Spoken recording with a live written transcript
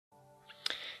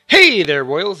Hey there,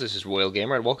 Royals! This is Royal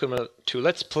Gamer, and welcome to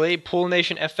Let's Play Pool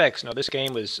Nation FX. Now, this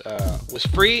game was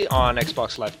free on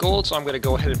Xbox Live Gold, so I'm going to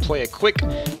go ahead and play a quick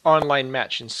online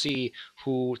match and see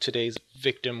who today's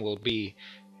victim will be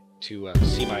to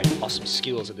see my awesome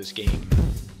skills at this game.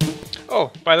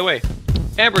 Oh, by the way,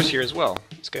 Amber's here as well.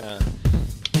 It's gonna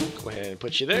go ahead and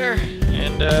put you there,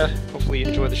 and hopefully you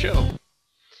enjoy the show.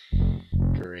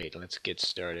 Great, let's get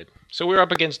started. So we're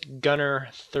up against Gunner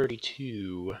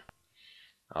 32.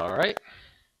 Alright.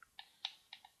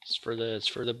 It's for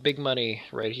the big money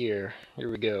right here.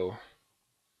 Here we go.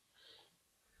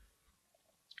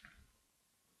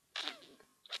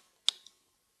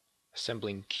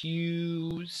 Assembling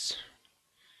queues.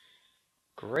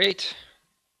 Great.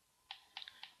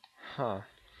 Huh.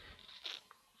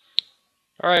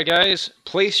 Alright guys,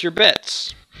 place your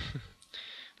bets.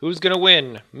 Who's gonna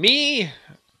win? Me,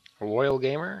 Royal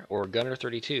Gamer, or Gunner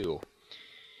 32?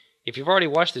 If you've already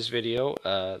watched this video,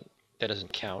 that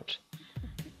doesn't count.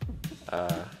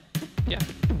 Yeah.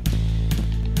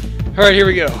 Alright, here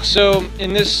we go. So,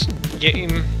 in this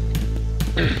game,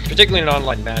 particularly in an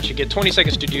online match, you get 20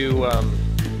 seconds to do,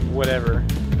 whatever.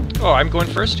 Oh, I'm going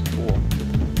first? Cool.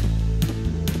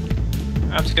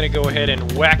 I'm just gonna go ahead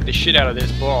and whack the shit out of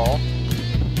this ball.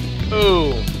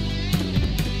 Boom!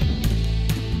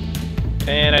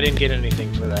 And I didn't get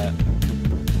anything for that.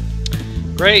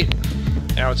 Great!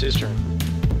 Now it's his turn.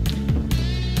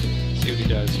 Let's see what he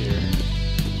does here.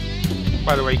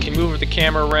 By the way, you can move the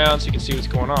camera around so you can see what's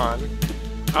going on.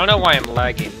 I don't know why I'm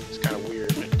lagging. It's kind of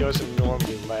weird. It doesn't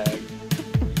normally lag.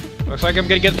 Looks like I'm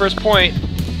gonna get the first point.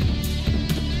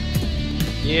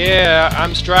 Yeah,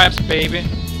 I'm stripes, baby.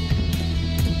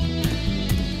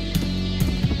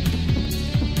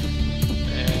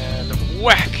 And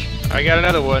whack! I got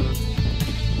another one.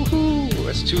 Woohoo!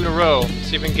 That's 2 in a row. Let's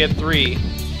see if we can get 3.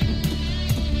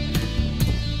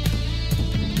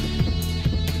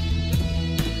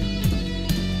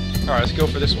 Alright, let's go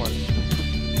for this one.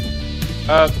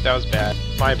 That was bad.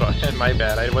 My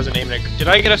bad. I wasn't aiming at... Did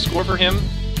I get a score for him?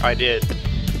 I did.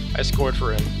 I scored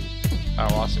for him. How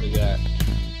awesome is that?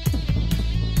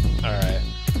 Alright.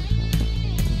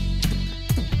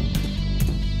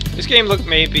 This game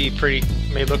may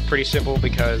look pretty simple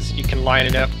because you can line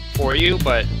it up for you,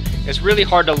 but it's really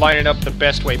hard to line it up the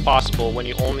best way possible when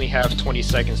you only have 20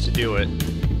 seconds to do it.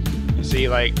 You see,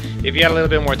 like, if you had a little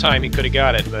bit more time, you could have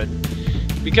got it, but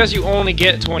because you only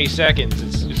get 20 seconds,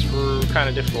 it's kind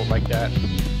of difficult like that.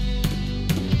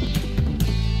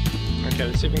 Okay,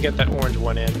 let's see if we can get that orange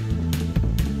one in.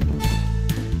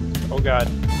 Oh god.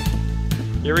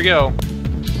 Here we go.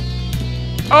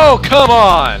 Oh, come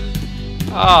on!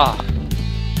 Ah,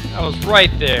 that was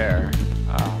right there.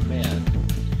 Oh, man.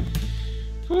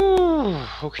 Whew,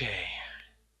 okay.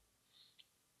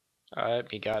 Alright,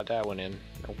 he got that one in.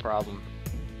 No problem.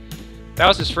 That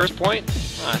was his first point?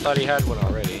 Oh, I thought he had one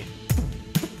already.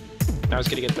 Now he's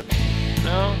gonna get the...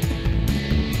 No?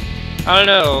 I don't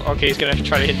know. Okay, he's gonna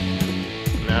try to hit...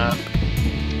 Nah.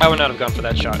 I would not have gone for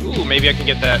that shot. Ooh, maybe I can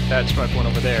get that strike one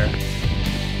over there.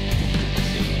 Let's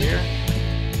see here.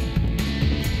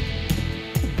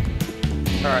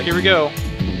 Alright, here we go.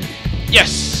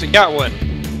 Yes! I got one!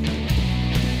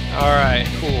 Alright,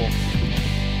 cool.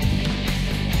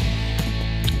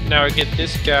 Now I get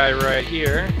this guy right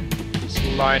here.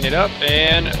 Line it up,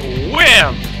 and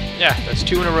wham! Yeah, that's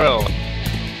 2 in a row.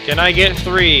 Can I get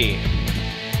 3?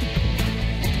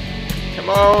 Come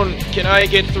on, can I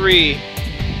get 3?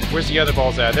 Where's the other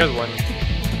balls at? There's one.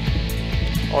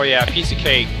 Oh yeah, piece of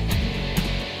cake.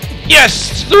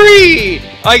 Yes! 3!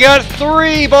 I got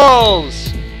 3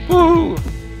 balls! Woo!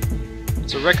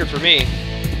 It's a record for me.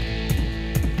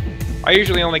 I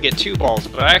usually only get 2 balls,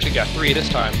 but I actually got 3 this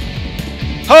time.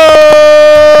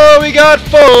 Oh, we got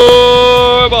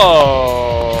 4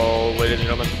 balls, ladies and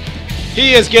gentlemen.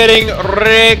 He is getting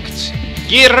wrecked.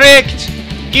 Get wrecked.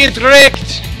 Get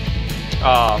wrecked.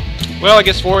 Well, I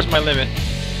guess 4 is my limit.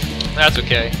 That's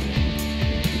okay.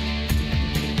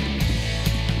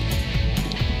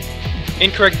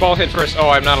 Incorrect ball hit first. Oh,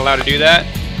 I'm not allowed to do that?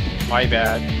 My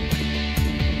bad.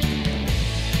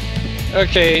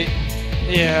 Okay.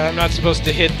 Yeah, I'm not supposed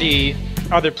to hit the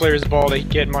other player's ball to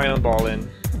get my own ball in.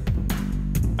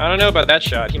 I don't know about that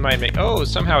shot. He might make... Oh,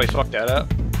 somehow he fucked that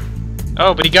up.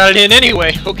 Oh, but he got it in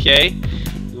anyway. Okay.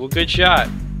 Well, good shot.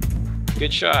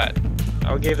 Good shot.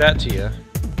 I'll give that to you.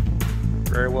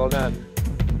 Very well done.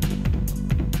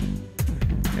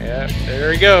 Yeah,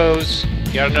 there he goes.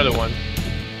 Got another one.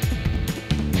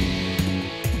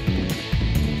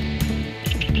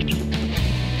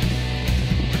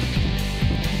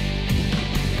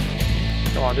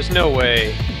 Come on, there's no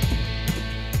way.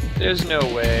 There's no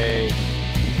way.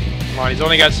 Come on, he's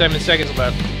only got 7 seconds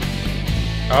left.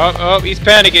 Oh, he's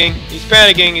panicking. He's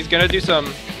panicking. He's gonna do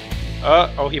some.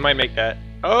 Oh, he might make that.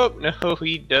 Oh, no,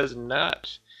 he does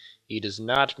not. He does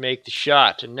not make the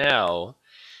shot. And now,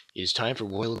 it is time for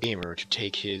Royal Gamer to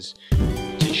take his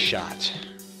shot.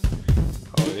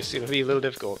 Oh, this is gonna be a little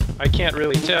difficult. I can't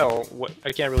really tell.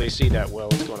 I can't really see that well.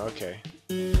 What's going on? Okay.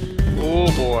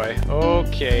 Oh, boy.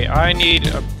 Okay, I need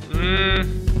a...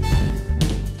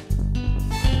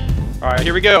 Alright,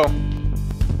 here we go.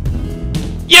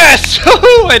 Yes!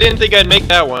 I didn't think I'd make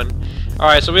that one.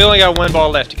 Alright, so we only got one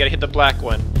ball left. You gotta hit the black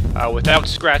one without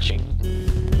scratching.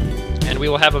 And we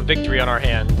will have a victory on our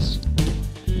hands.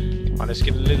 Come on, let's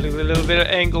get a little bit of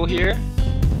angle here.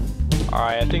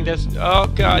 Alright, I think that's... Oh,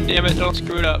 god damn it, don't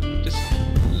screw it up. Just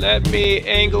let me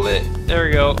angle it. There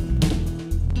we go.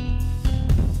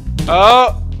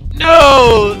 Oh!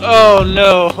 No! Oh,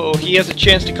 no! He has a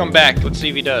chance to come back. Let's see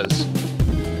if he does.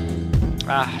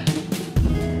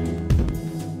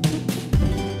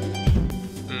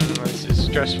 This is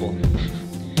stressful.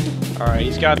 Alright,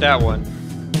 he's got that one.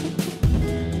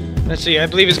 Let's see, I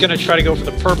believe he's gonna try to go for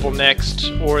the purple next,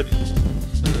 or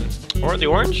the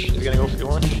orange? He's gonna go for the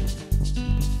orange?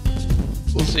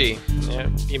 We'll see. Yeah,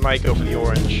 he might go for the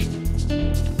orange.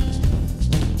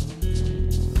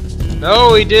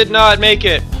 No, he did not make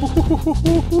it!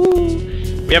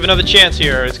 We have another chance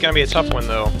here. It's gonna be a tough one,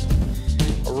 though.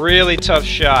 A really tough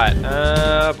shot.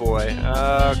 Oh, boy.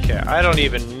 Okay, I don't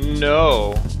even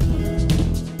know.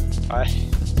 Oh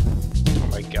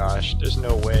my gosh, there's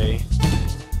no way.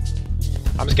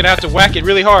 I'm just gonna have to whack it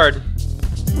really hard.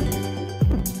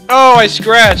 Oh, I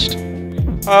scratched!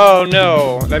 Oh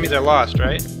no, that means I lost,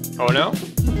 right? Oh no?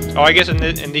 Oh, I guess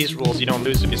in these rules you don't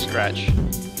lose if you scratch.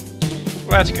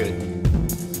 Well, that's good.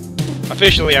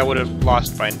 Officially, I would have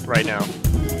lost by right now.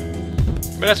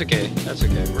 But that's okay, that's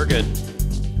okay, we're good.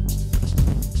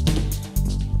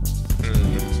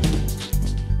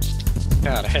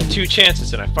 God, I had 2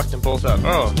 chances and I fucked them both up.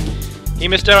 Oh, he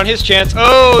missed out on his chance.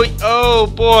 Oh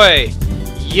boy!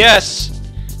 Yes!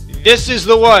 This is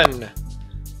the one!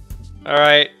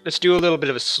 Alright, let's do a little bit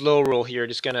of a slow roll here.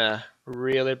 Just gonna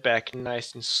reel it back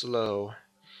nice and slow.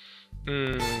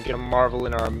 Gonna marvel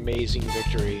in our amazing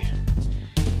victory.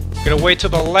 Gonna wait till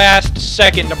the last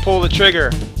second to pull the trigger.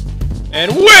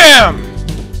 And wham!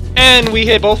 And we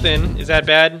hit both in. Is that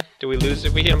bad? Do we lose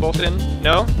if we hit them both in?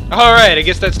 No? Alright, I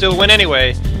guess that's still a win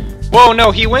anyway. Whoa,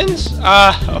 no, he wins?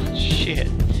 Oh, shit.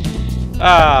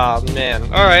 Ah, man.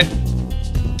 Alright.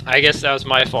 I guess that was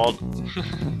my fault.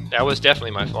 That was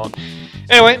definitely my fault.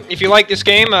 Anyway, if you like this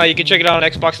game, you can check it out on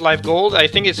Xbox Live Gold. I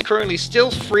think it's currently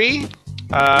still free.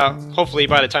 Hopefully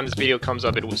by the time this video comes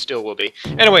up, it still will be.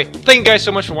 Anyway, thank you guys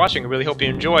so much for watching. I really hope you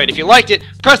enjoyed. If you liked it,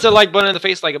 press the like button in the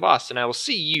face like a boss, and I will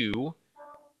see you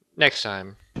next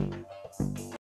time.